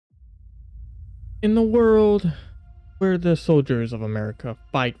In the world where the soldiers of America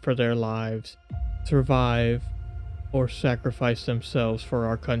fight for their lives, survive, or sacrifice themselves for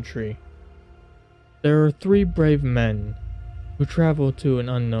our country, there are three brave men who travel to an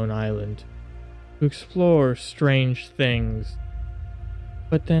unknown island to explore strange things,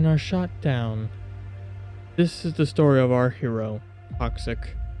 but then are shot down. This is the story of our hero,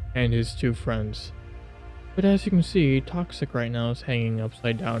 Toxic, and his two friends. But as you can see, Toxic right now is hanging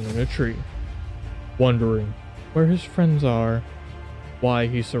upside down in a tree, wondering where his friends are, why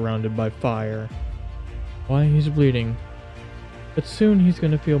he's surrounded by fire, why he's bleeding. But soon he's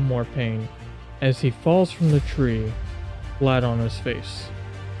gonna feel more pain as he falls from the tree, flat on his face.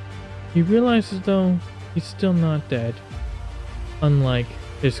 He realizes though he's still not dead, unlike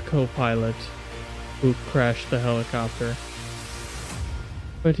his co-pilot who crashed the helicopter.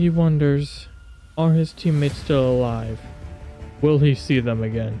 But he wonders, are his teammates still alive? Will he see them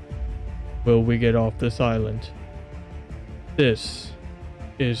again? Will we get off this island? This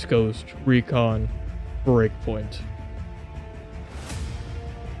is Ghost Recon Breakpoint.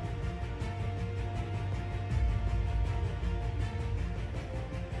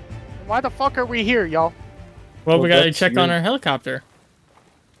 Why the fuck are we here, y'all? Well, we gotta check on our helicopter.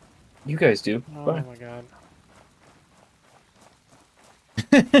 You guys do. Oh Bye. my god.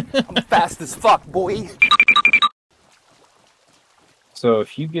 I'm fast as fuck, boy. So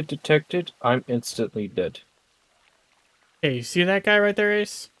if you get detected, I'm instantly dead. Hey, you see that guy right there,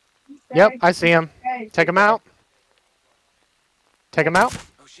 Ace? Yep, I see him. Take him out. Take him out.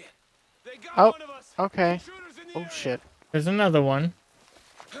 Oh shit. Oh, okay. Oh shit. There's another one.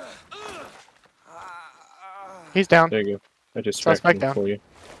 He's down. There you go. I just Suspect tracked him down. for you.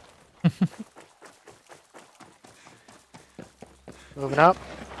 Moving up.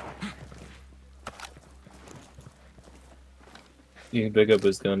 You can pick up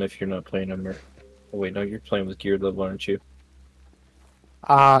his gun if you're not playing him. Or... Oh wait, no, you're playing with gear level, aren't you?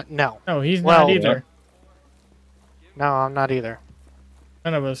 No. No, he's Well, not either. No, I'm not either.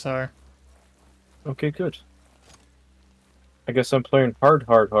 None of us are. Okay, good. I guess I'm playing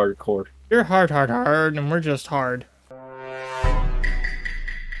hardcore. You're hard, and we're just hard.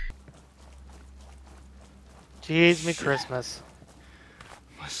 Jeez, me Christmas.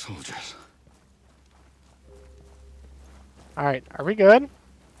 My soldiers. Alright, are we good?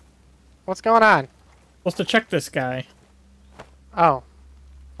 What's going on? Supposed to check this guy. Oh.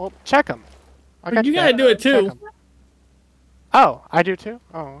 Well, check him. You gotta do it too. Oh, I do too?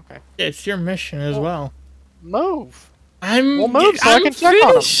 Oh, okay. It's your mission as well. Move. We'll move so I can check on him.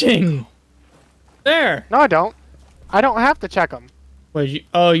 finishing. There. No, I don't. I don't have to check him.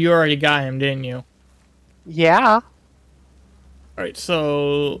 Oh, you already got him, didn't you? Yeah. Alright,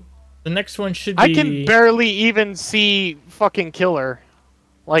 so the next one should be... I can barely even see fucking Killer.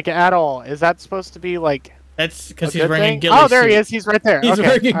 Like, at all. Is that supposed to be, like... That's because a he's good wearing a thing? ghillie Oh, there suit. he is. He's right there. He's okay.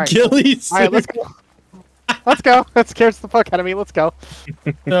 wearing a All right, ghillie suit. Alright, let's go. Let's go. That scares the fuck out of me. Let's go.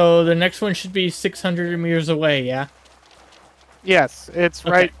 So the next one should be 600 meters away, yeah? Yes, it's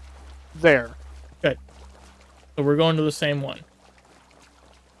Okay. right there. Good. So we're going to the same one.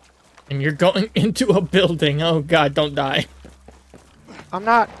 And you're going into a building. Oh god, don't die. I'm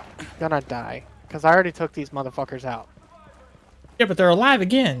not gonna die. Because I already took these motherfuckers out. Yeah, but they're alive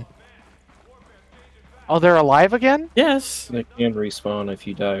again. Oh, they're alive again? Yes. They can respawn if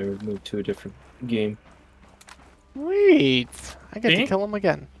you die or move to a different game. Sweet. I get See? to kill them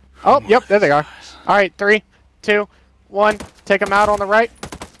again. Oh, yep, there they are. Alright, 3, 2, 1. Take them out on the right.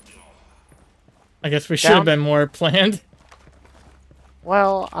 I guess we should have been more planned.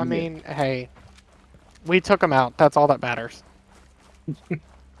 Well, I mean, hey. We took them out. That's all that matters.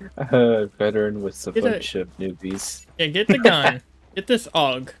 Veteran with a Get bunch of newbies. Yeah, get the gun. Get this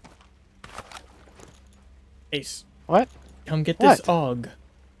AUG. Ace. What? Come get this What? AUG.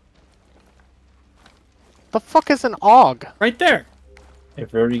 The fuck is an AUG? Right there. A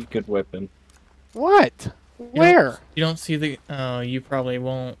very good weapon. What? Where? You don't see the... Oh, you probably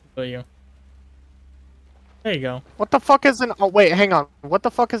won't, will you? There you go. What the fuck is an... Oh, wait, hang on. What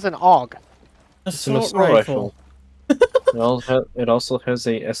the fuck is an AUG? It's an Assault assault rifle. It also has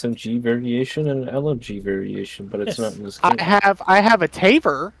a SMG variation and an LMG variation, but it's Yes. not in this game. I have a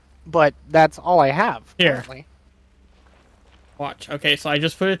Taver, but that's all I have. Here. Currently. Watch. Okay, so I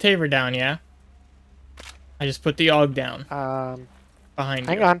just put a Taver down, yeah? I just put the AUG down. Behind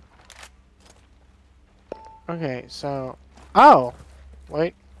Hang you. on. Okay, so... Oh!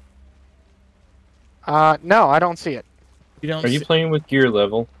 Wait. No, I don't see it. You don't Are you playing with gear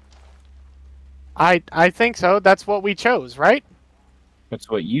level? I think so. That's what we chose, right? That's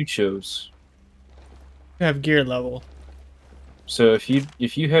what you chose. You have gear level. So if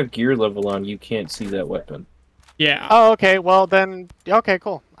you have gear level on, you can't see that weapon. Yeah. Oh, okay. Well then, okay,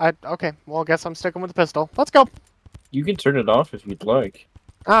 cool. Okay. Well, I guess I'm sticking with the pistol. Let's go. You can turn it off if you'd like.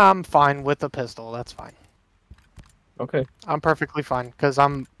 I'm fine with the pistol. That's fine. Okay. I'm perfectly fine because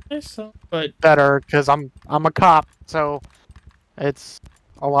I'm So, but better because I'm a cop. So it's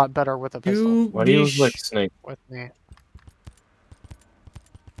a lot better with a pistol Why do you look like Snake? with me.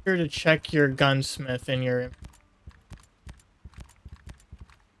 sure to check your gunsmith and your.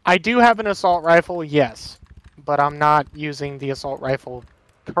 I do have an assault rifle, yes, but I'm not using the assault rifle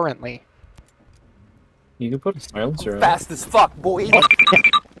currently. You can put a silencer on. Fast as fuck, boy.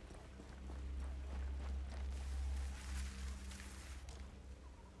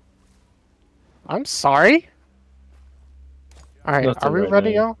 I'm sorry. All right, Nothing are we right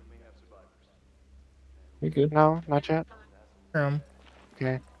ready, now. y'all? You're good. No, not yet. Room.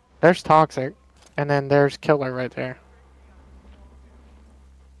 Okay. There's Toxic, and then there's Killer right there.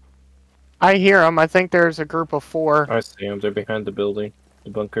 I hear them. I think there's a group of 4. I see them. They're behind the building,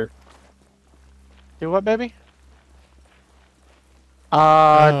 the bunker. Do what, baby?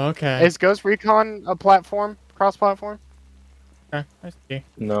 Oh, okay. Is Ghost Recon a platform? Cross-platform? Okay, I see.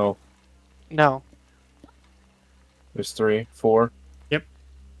 No, No. there's 3, 4.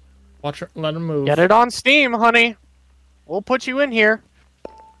 Watch her. Let him move. Get it on Steam, honey. We'll put you in here.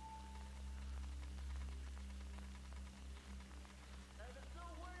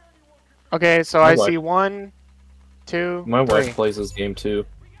 Okay, so My I wife- see 1, 2, My 3. wife plays this game too.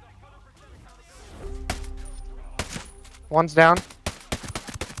 One's down.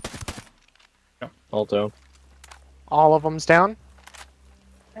 All down. All of them's down.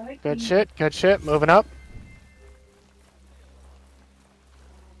 Good shit. Good shit. Moving up.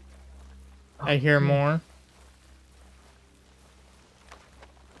 I hear more.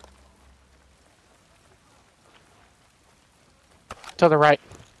 To the right.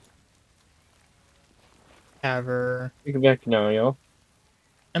 Have her. Take it back now, y'all.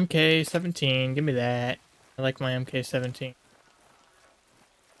 MK17. Give me that. I like my MK17.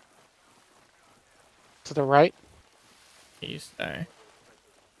 To the right. He's there.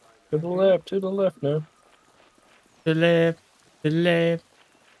 To the left now. To the left. To the left.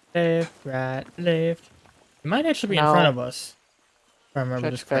 Left. Right. Left. He might actually be in No. front of us. If I remember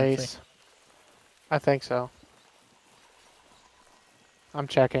Check this correctly. face. I think so. I'm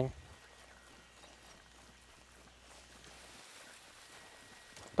checking.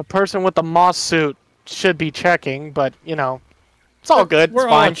 The person with the moss suit should be checking, but you know, it's all good. We're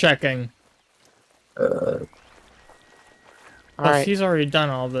it's all fine. checking. All Plus, right. he's already done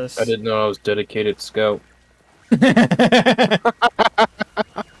all this. I didn't know I was dedicated scout.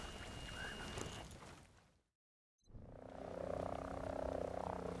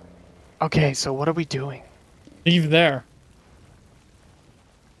 Okay, so what are we doing? Leave there.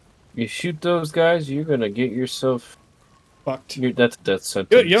 You shoot those guys, you're gonna get yourself. Fucked. That's a death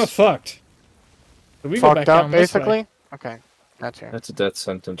sentence. You're fucked. So we go back Fucked up, down this way. basically? Okay, gotcha. That's a death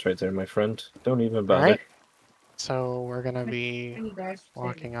sentence right there, my friend. Don't even bother. Alright. So we're gonna be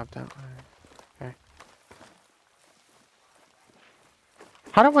walking up that way. Okay.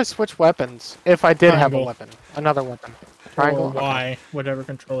 How do I switch weapons? If I did have a Triangle. weapon. Another weapon. Or Triangle? Okay. Y, whatever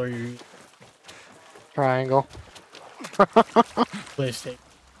controller you use. Triangle. PlayStation.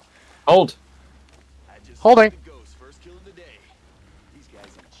 Hold! Holding.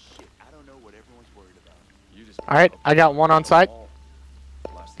 Alright, I got one on site.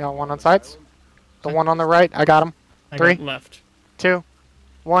 Got one on sights. The one on the right, I got him. I Three. got left. 2,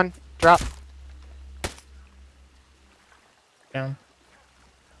 1, drop. Down.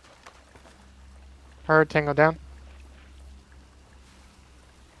 Heard, Tango down.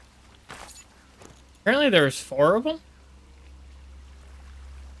 Apparently there's 4 of them?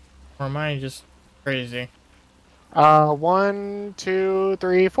 Or am I just crazy? 1, 2,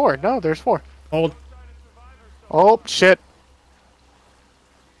 3, 4. No, there's 4. Hold. Oh, shit.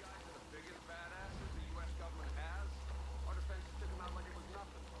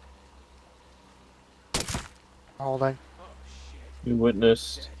 Holding. You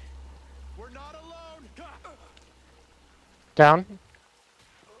witnessed. Down.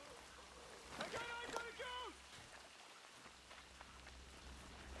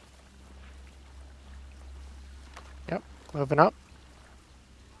 Yep, moving up.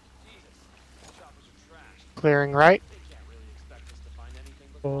 Clearing right.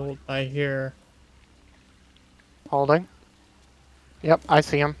 Hold. I hear. Holding. Yep, I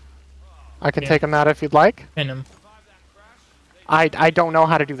see him. I can Yeah. take him out if you'd like. Pin him. I don't know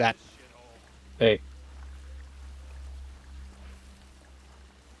how to do that. Hey,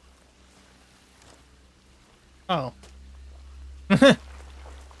 Oh.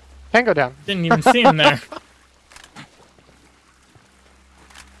 Tango down. Didn't even see him there.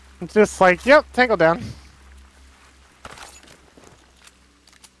 Just like, yep, tango down.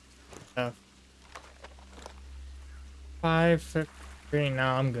 553. No,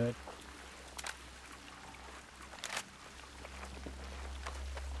 I'm good.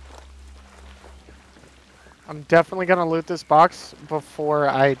 I'm definitely gonna loot this box before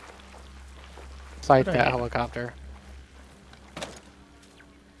I sight Right. that helicopter.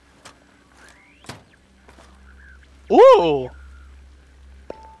 Ooh!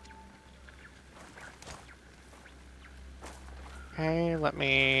 Okay, let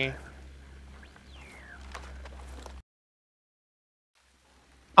me...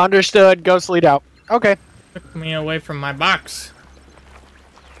 Understood. Ghost lead out. Okay. Took me away from my box.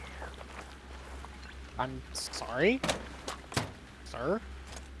 I'm sorry, sir.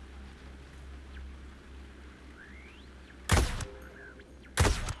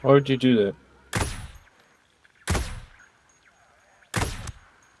 Why would you do that?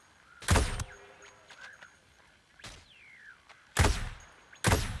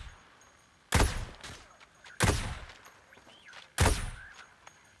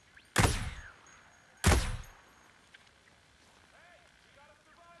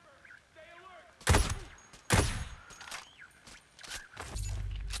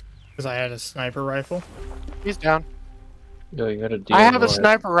 Because I had a sniper rifle. He's down. Yo, you got a deal. I have a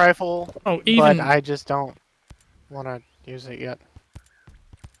sniper rifle, Oh, even... but I just don't want to use it yet.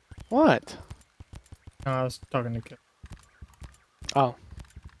 What? No, I was talking to Kip. Oh.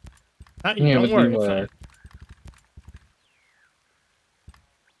 Yeah, Don't but worry. you, It's fine.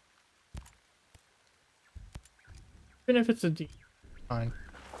 Even if it's a D, fine.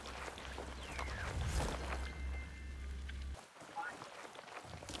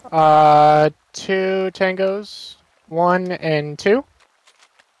 Two tangos. 1 and 2.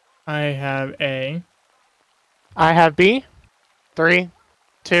 I have A. I have B. 3,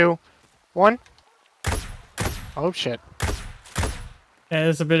 2, 1. Oh shit. Yeah,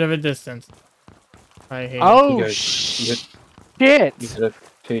 it's a bit of a distance. I hate it. Oh You shit. gotta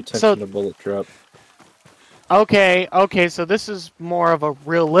pay attention So- to bullet drop. Okay, okay, so this is more of a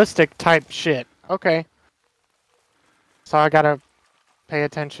realistic type shit. Okay. So I gotta pay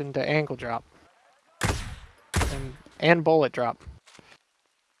attention to angle drop. And bullet drop.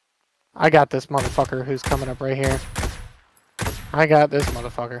 I got this motherfucker who's coming up right here. I got this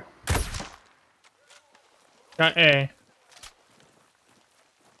motherfucker. Got A.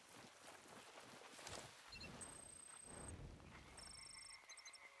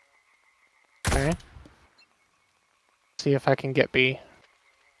 Okay. See if I can get B.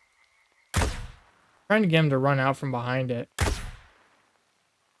 Trying to get him to run out from behind it.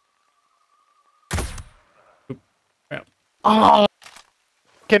 Oh!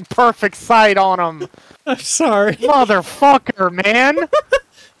 Get perfect sight on him! I'm sorry. Motherfucker, man!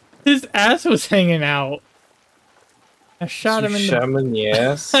 His ass was hanging out. I shot him in Shot the... him in the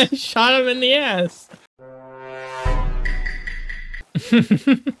ass. I shot him in the ass.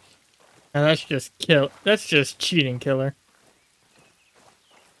 Now that's just kill. That's just cheating, killer.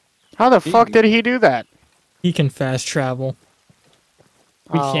 How the fuck did he do that? He can fast travel.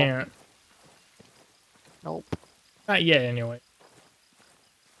 We Oh. can't. Nope. Not yet, anyway.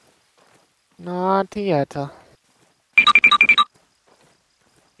 Not yet.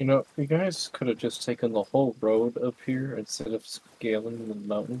 You know, you guys could have just taken the whole road up here instead of scaling the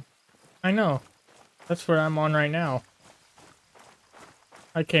mountain. I know. That's where I'm on right now.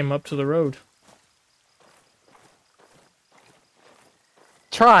 I came up to the road.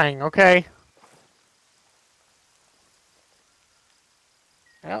 Trying, okay?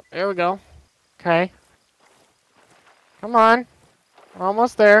 Yep, there we go. Okay. Come on. We're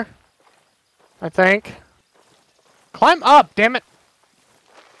almost there. I think. Climb up, damn it!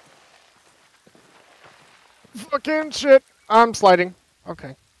 Fucking shit. I'm sliding.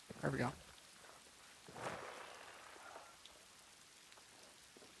 Okay. There we go.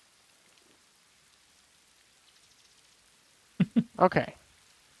 Okay.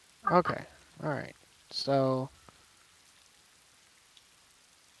 Okay. Alright. So...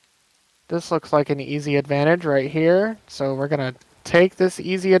 this looks like an easy advantage right here. So we're gonna take this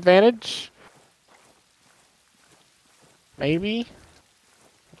easy advantage. Maybe.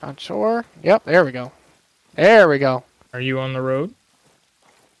 Not sure. Yep, there we go. There we go. Are you on the road?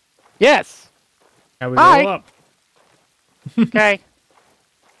 Yes! Now we Hi. go up. Okay.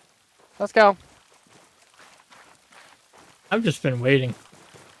 Let's go. I've just been waiting.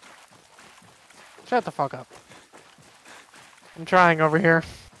 Shut the fuck up. I'm trying over here.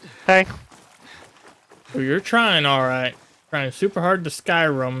 Okay. Oh, you're trying, all right. Trying super hard to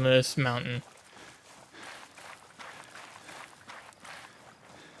Skyrim this mountain.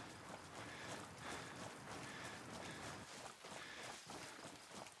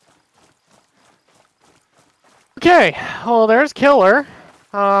 Okay, well, there's Killer.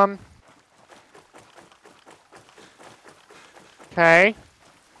 Okay.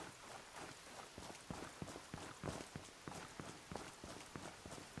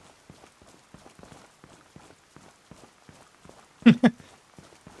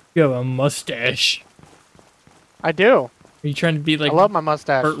 You have a mustache. I do. Are you trying to be like I love my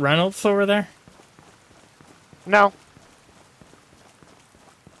mustache. Burt Reynolds over there? No.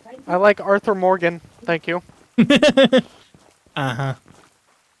 I like Arthur Morgan. Thank you. Uh-huh.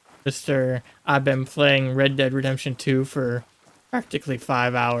 Mr. I've been playing Red Dead Redemption 2 for practically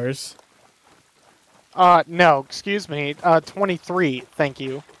 5 hours. No, excuse me. 23, thank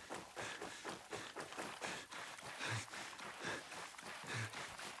you.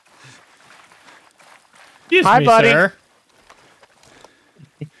 Excuse Hi, me, buddy. sir.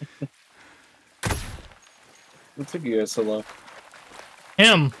 What took you guys so long?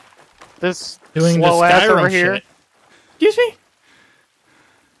 Him This doing the slow ass Skyrim over here. shit. Excuse me?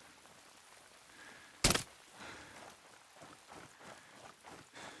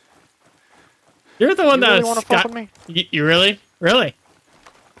 You're the one You that really was want to fuck with me? You really? Really?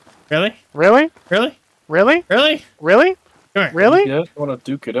 Really? Really? Really? Really? Really? Really? Come here. Really? Yeah, if you want to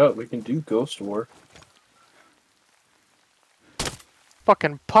duke it out, we can do Ghost War.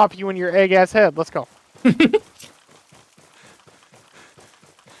 Fucking pop you in your egg ass head. Let's go.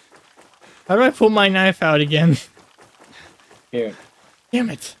 How do I pull my knife out again? Here.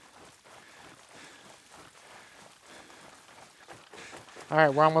 Damn it.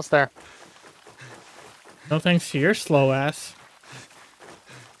 Alright, we're almost there. No thanks to your slow ass.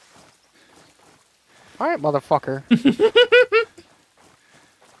 Alright, motherfucker.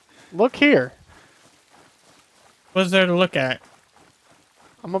 Look here. What's there to look at?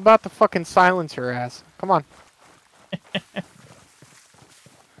 I'm about to fucking silence your ass. Come on.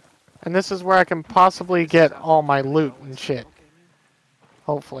 And this is where I can possibly get all my loot and shit.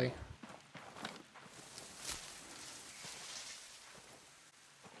 Hopefully.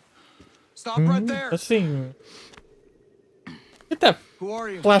 Stop right there. Let's see. Get that Who are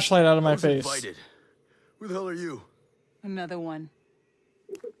you? flashlight out of my I was face. invited. Who the hell are you? Another one.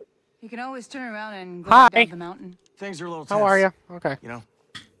 You can always turn around and go Hi. down the mountain. Things are a little tense. How are you? Okay. You know?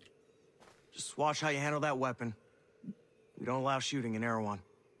 Just watch how you handle that weapon. We don't allow shooting in Erewhon.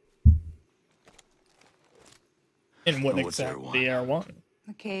 And what And what's exactly Erewhon? R1?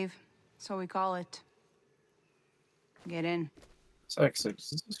 The cave. So we call it. Get in. Toxic,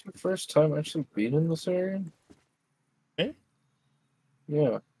 is this your first time actually being in this area? Eh?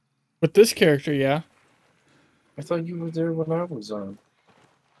 Yeah. With this character, yeah. I thought you were there when I was on.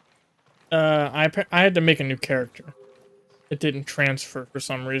 I had to make a new character. It didn't transfer for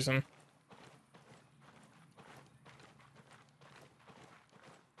some reason.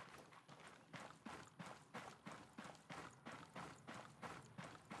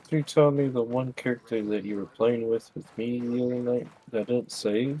 So you telling me the one character that you were playing with me the other night that didn't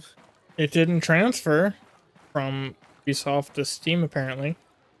save? It didn't transfer from Ubisoft to Steam, apparently.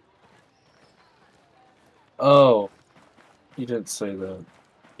 Oh. You didn't say that.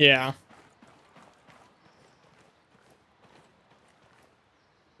 Yeah.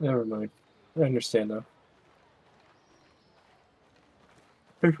 Never mind. I understand now.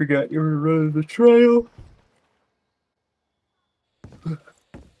 I forgot you were running the trail.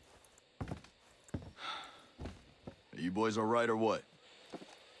 Are you boys alright or what?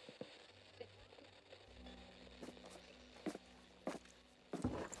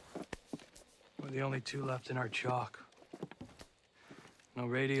 We're the only two left in our chalk. No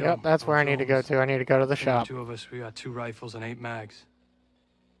radio. Yep, that's no where I need to go phones. to. I need to go to the Between shop. The two of us, we got 2 rifles and 8 mags.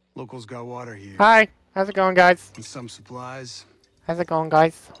 Locals got water here. Hi. How's it going, guys? And some supplies. How's it going,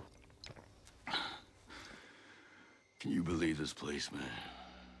 guys? Can you believe this place, man?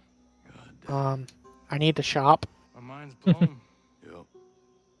 God damn. I need to shop. My mind's blown. Yep.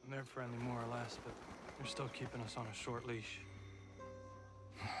 And they're friendly more or less, but they're still keeping us on a short leash.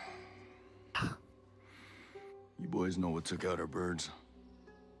 You boys know what took out our birds?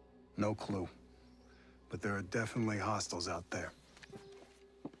 No clue. But there are definitely hostiles out there.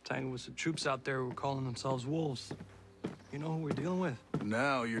 Tangled with some troops out there who were calling themselves wolves. You know who we're dealing with?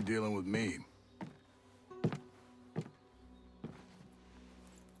 Now you're dealing with me.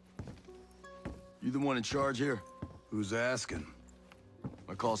 You the one in charge here? Who's asking?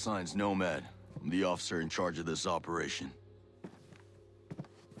 My call sign's Nomad. I'm the officer in charge of this operation.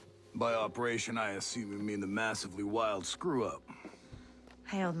 By operation, I assume you mean the massively wild screw-up.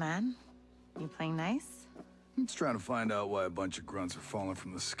 Hey, old man. You playing nice? I'm just trying to find out why a bunch of grunts are falling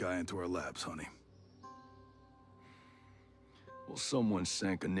from the sky into our laps, honey. Well, someone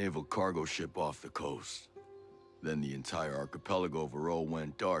sank a naval cargo ship off the coast. Then the entire archipelago of Aro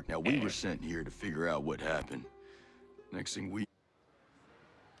went dark. Now, we were sent here to figure out what happened. Next thing we...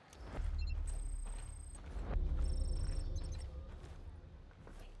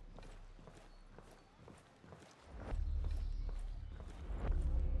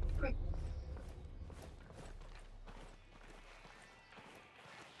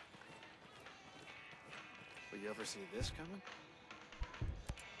 Will you ever see this coming?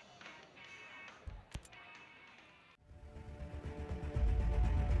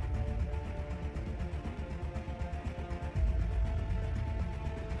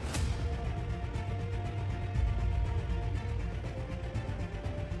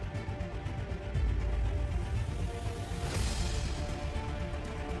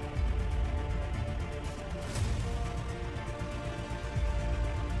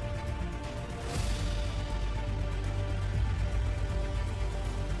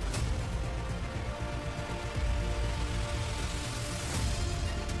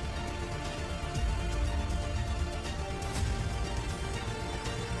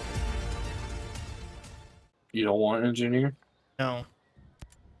 You don't want engineer? No.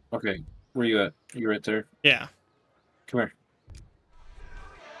 Okay, where you at? You right there? Yeah. Come here.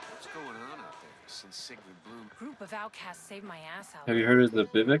 What's going on out there since Sigrid Bloom? Group of outcasts saved my ass out. Have you heard of the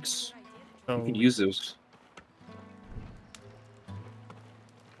Bivics? So, You can use those.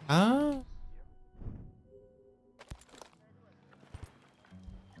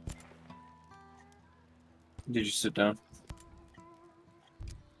 Did you sit down?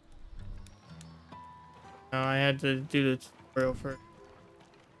 no, I had to do the tutorial first.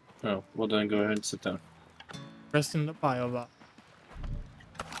 Oh, well then go ahead and sit down. Rest in the biobot.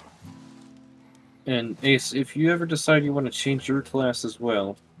 And Ace, if you ever decide you want to change your class as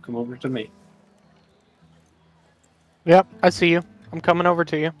well, come over to me. Yep, I see you. I'm coming over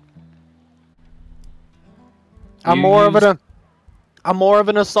to you. I'm You more use- of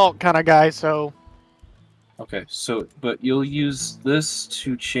an assault kind of guy, so Okay, so, but you'll use this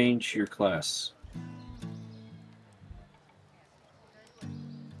to change your class.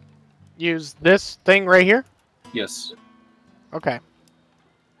 use this thing right here. Yes. Okay.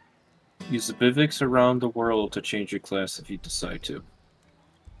 Use the Bivics around the world to change your class if you decide to.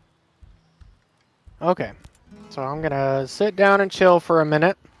 Okay. So I'm gonna sit down and chill for a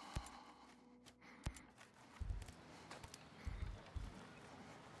minute.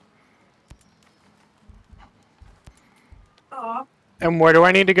 And where do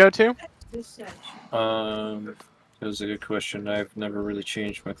I need to go to? That was a good question. I've never really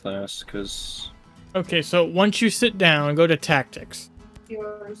changed my class, because... Okay, so once you sit down, go to tactics.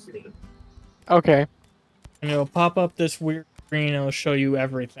 Okay. And it'll pop up this weird screen and it'll show you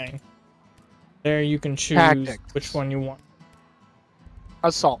everything. There you can choose Tactics. which one you want.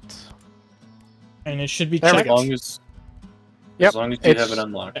 Assault. And it should be There we checked. go. Yep, As long as you have it's- it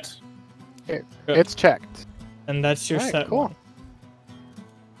unlocked. It's checked. And that's your Alright, set cool. one.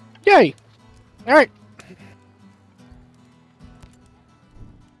 Yay! Alright.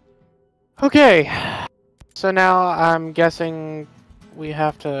 Okay. So now I'm guessing we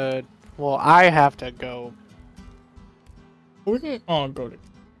have to... Well, I have to go. We can all go to...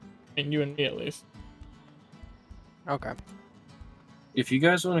 And you and me at least. Okay. If you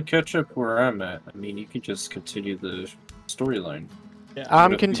guys want to catch up where I'm at, I mean, you can just continue the storyline. Yeah.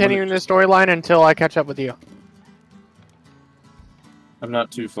 I'm But if you continuing wanna- the storyline until I catch up with you. I'm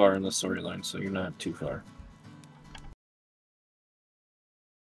not too far in the storyline, so you're not too far.